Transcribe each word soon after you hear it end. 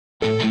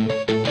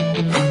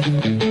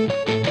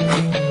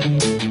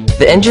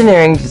The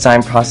engineering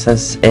design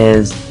process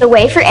is the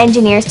way for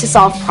engineers to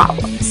solve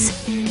problems.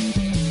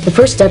 The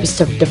first step is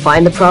to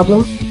define the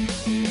problem.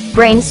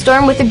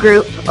 Brainstorm with a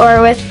group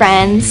or with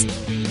friends.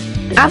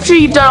 After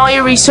you've done all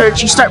your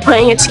research, you start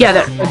putting it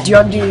together. Do you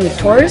want to do a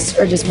torus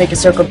or just make a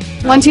circle?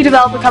 Once you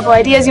develop a couple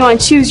ideas, you want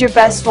to choose your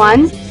best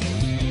one.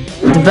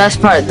 The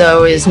best part,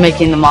 though, is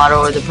making the model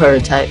or the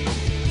prototype.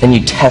 then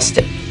you test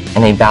it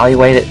and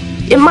evaluate it.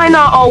 It might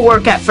not all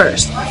work at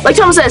first. Like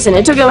Thomas Edison,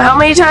 it took him how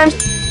many times?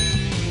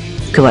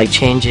 You could like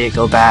change it,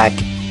 go back.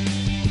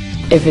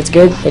 If it's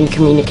good, then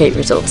communicate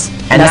results.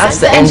 And that's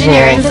the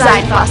engineering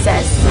design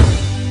process.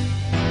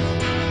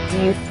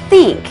 Do you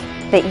think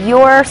that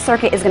your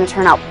circuit is going to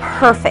turn out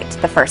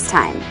perfect the first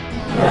time?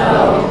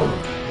 No.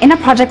 In a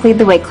Project Lead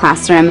the Way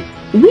classroom,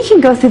 we can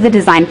go through the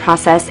design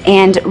process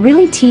and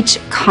really teach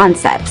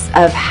concepts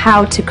of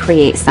how to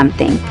create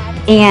something.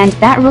 And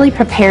that really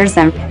prepares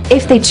them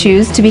if they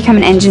choose to become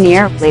an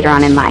engineer later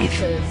on in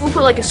life. We'll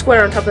put like a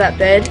square on top of that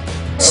bed.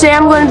 Today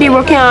I'm going to be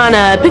working on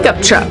a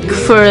pickup truck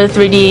for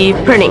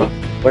 3D printing.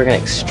 We're going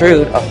to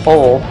extrude a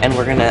hole and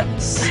we're going to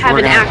have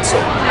an axle.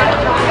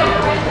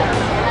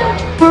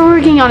 We're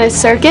working on a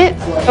circuit.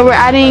 We're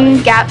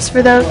adding gaps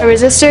for the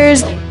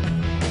resistors.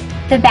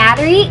 The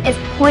battery is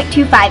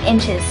 0.25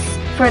 inches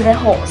for the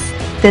holes.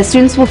 The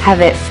students will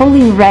have it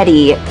fully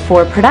ready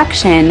for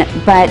production,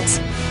 but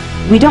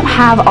we don't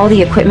have all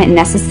the equipment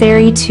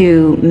necessary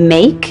to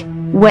make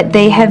what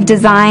they have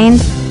designed.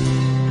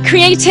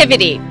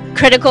 Creativity,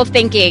 critical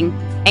thinking,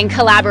 and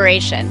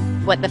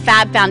collaboration, what the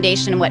Fab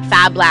Foundation and what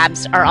Fab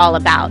Labs are all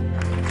about.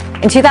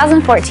 In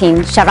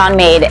 2014, Chevron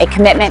made a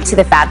commitment to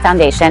the Fab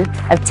Foundation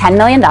of $10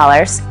 million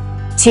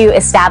to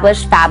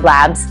establish Fab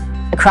Labs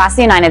across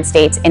the United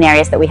States in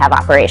areas that we have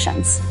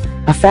operations.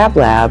 A Fab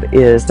Lab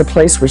is the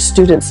place where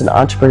students and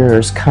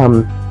entrepreneurs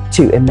come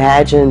to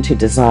imagine, to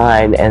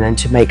design, and then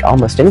to make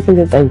almost anything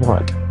that they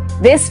want.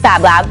 This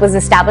Fab Lab was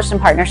established in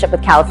partnership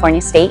with California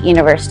State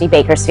University,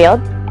 Bakersfield,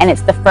 and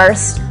it's the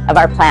first of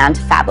our planned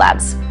Fab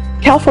Labs.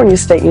 California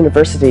State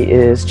University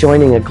is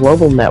joining a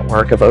global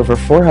network of over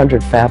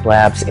 400 Fab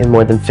Labs in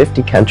more than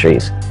 50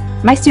 countries.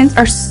 My students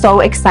are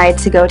so excited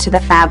to go to the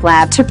Fab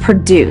Lab to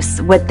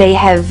produce what they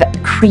have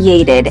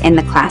created in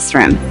the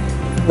classroom.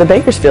 The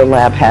Bakersfield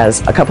Lab has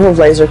a couple of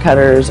laser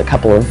cutters, a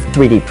couple of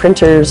 3D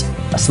printers,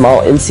 a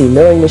small NC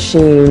milling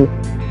machine.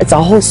 It's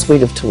a whole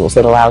suite of tools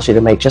that allows you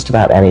to make just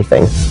about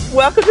anything.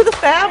 Welcome to the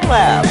Fab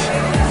Lab.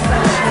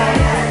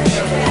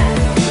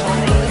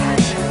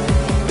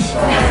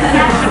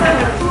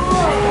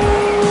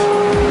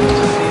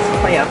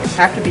 Plants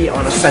have to be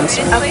on a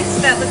sensor. At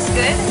least that looks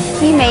good.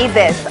 He made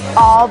this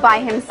all by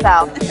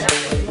himself.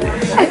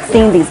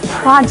 Seeing these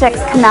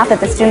projects come out that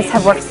the students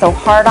have worked so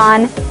hard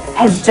on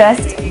has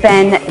just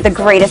been the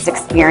greatest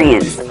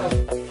experience.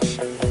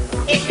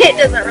 It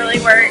doesn't really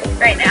work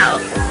right now.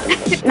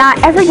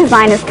 Not every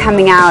design is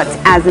coming out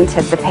as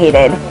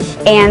anticipated,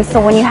 and so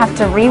when you have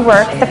to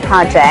rework the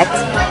project,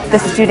 the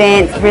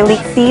students really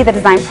see the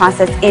design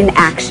process in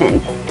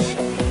action.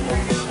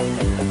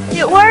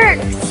 It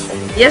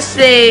works!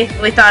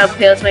 Yesterday we thought,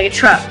 okay, let's make a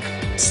truck.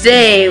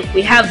 Today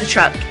we have the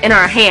truck in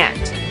our hand.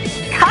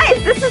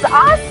 Guys, this is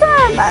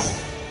awesome!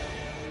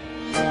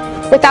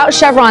 Without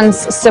Chevron's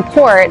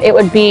support, it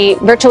would be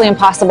virtually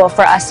impossible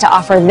for us to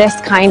offer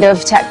this kind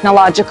of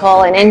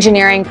technological and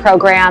engineering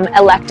program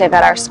elective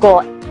at our school.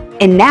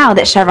 And now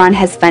that Chevron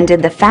has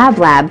funded the Fab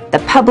Lab, the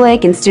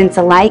public and students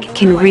alike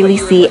can really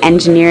see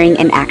engineering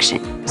in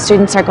action.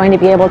 Students are going to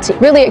be able to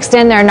really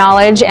extend their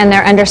knowledge and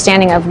their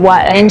understanding of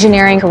what an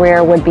engineering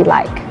career would be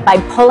like. By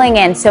pulling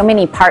in so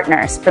many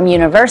partners from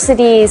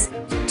universities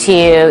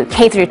to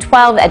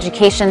K-12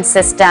 education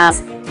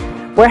systems,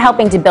 we're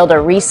helping to build a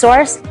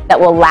resource that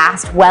will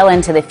last well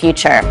into the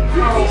future.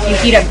 You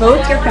heat up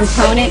both your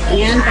component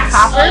and the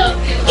copper.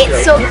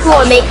 It's so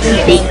cool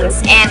making things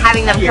and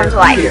having them come to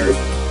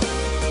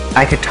life.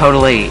 I could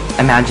totally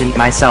imagine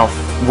myself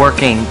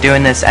working,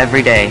 doing this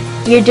every day.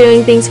 You're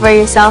doing things for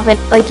yourself and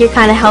like you're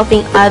kind of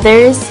helping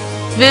others.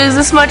 If it was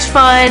this much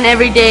fun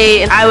every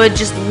day, I would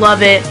just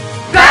love it.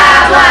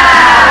 Fab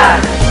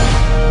Lab!